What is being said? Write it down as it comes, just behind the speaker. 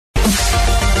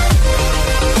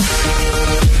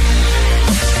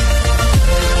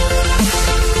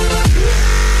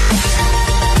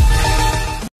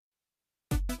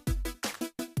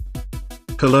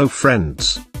Hello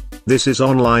friends. This is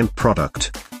online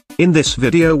product. In this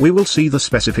video we will see the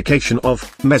specification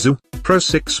of Meizu Pro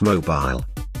 6 mobile.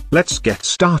 Let's get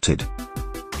started.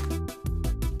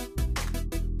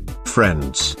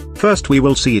 Friends, first we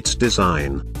will see its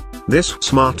design. This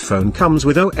smartphone comes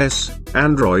with OS,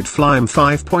 Android Flame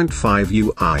 5.5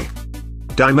 UI.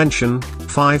 Dimension,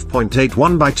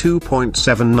 5.81 by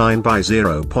 2.79 by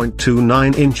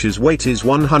 0.29 inches. Weight is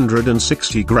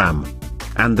 160 gram.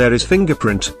 And there is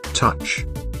fingerprint, touch.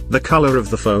 The color of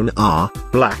the phone are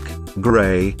black,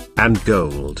 gray, and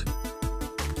gold.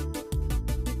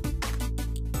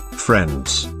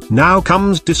 Friends, now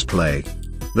comes display.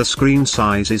 The screen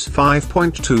size is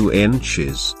 5.2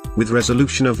 inches, with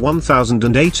resolution of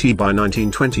 1080 by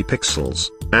 1920 pixels,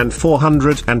 and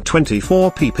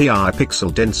 424 ppi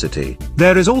pixel density.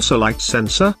 There is also light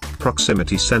sensor,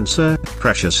 proximity sensor,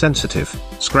 pressure sensitive,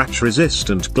 scratch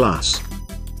resistant glass.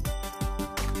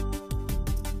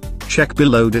 Check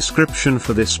below description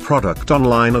for this product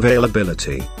online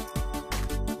availability.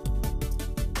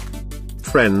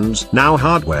 Friends, now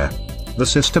hardware. The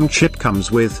system chip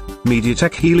comes with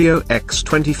MediaTek Helio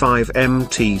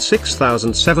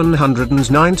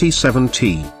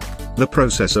X25MT6797T. The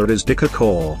processor is Dicker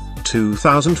Core,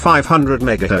 2500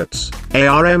 MHz,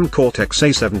 ARM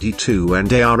Cortex-A72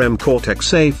 and ARM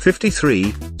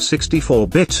Cortex-A53,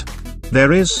 64-bit.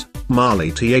 There is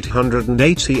Mali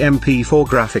T880MP4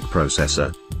 graphic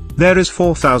processor. There is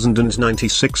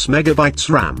 4096 MB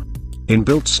RAM.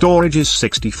 Inbuilt storage is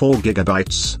 64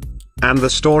 GB. And the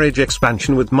storage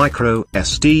expansion with micro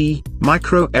SD,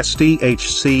 micro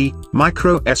SDHC,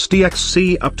 micro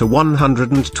SDXC up to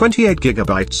 128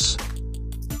 GB.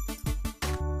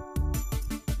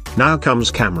 Now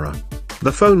comes camera.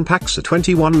 The phone packs a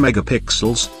 21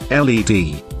 megapixels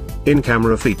LED. In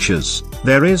camera features,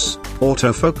 there is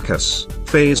autofocus,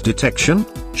 phase detection,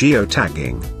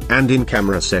 geotagging, and in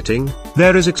camera setting,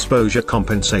 there is exposure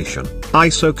compensation,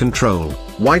 ISO control,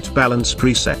 white balance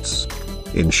presets.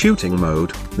 In shooting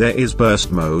mode, there is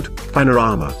burst mode,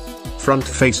 panorama.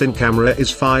 Front-facing camera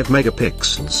is 5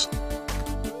 megapixels.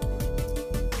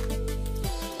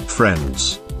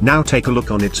 Friends, now take a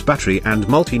look on its battery and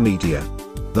multimedia.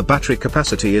 The battery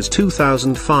capacity is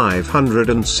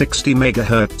 2560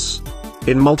 MHz.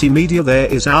 In multimedia there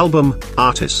is album,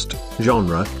 artist,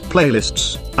 genre,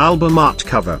 playlists, album art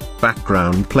cover,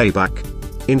 background playback.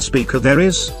 In speaker there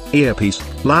is earpiece,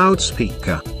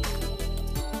 loudspeaker.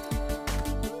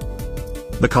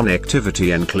 The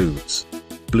connectivity includes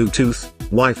Bluetooth,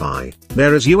 Wi-Fi,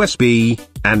 there is USB,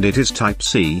 and it is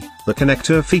Type-C. The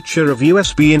connector feature of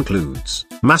USB includes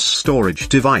mass storage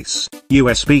device,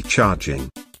 USB charging.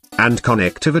 And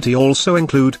connectivity also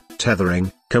include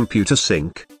tethering, computer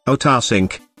sync, OTA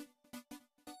sync.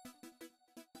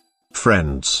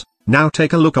 Friends, now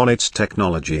take a look on its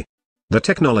technology. The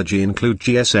technology include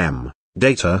GSM,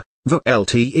 data,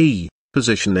 VoLTE,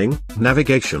 positioning,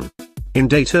 navigation. In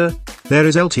data, there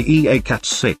is LTE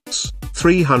Cat6,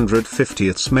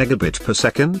 350th megabit per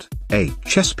second,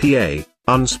 HSPA,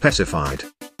 unspecified.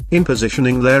 In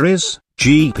positioning there is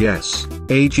GPS,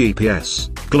 AGPS,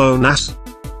 GLONASS.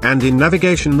 And in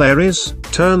navigation there is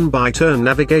turn-by-turn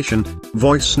navigation,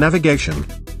 voice navigation.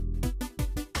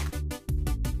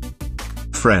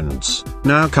 Friends,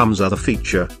 now comes other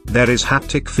feature. There is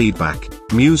haptic feedback,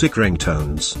 music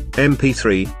ringtones,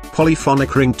 MP3, polyphonic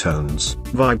ringtones,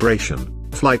 vibration,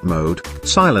 flight mode,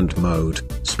 silent mode,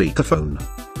 speakerphone.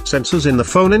 Sensors in the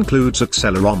phone includes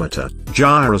accelerometer,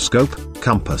 gyroscope,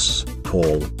 compass,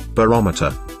 Hall,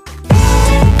 barometer,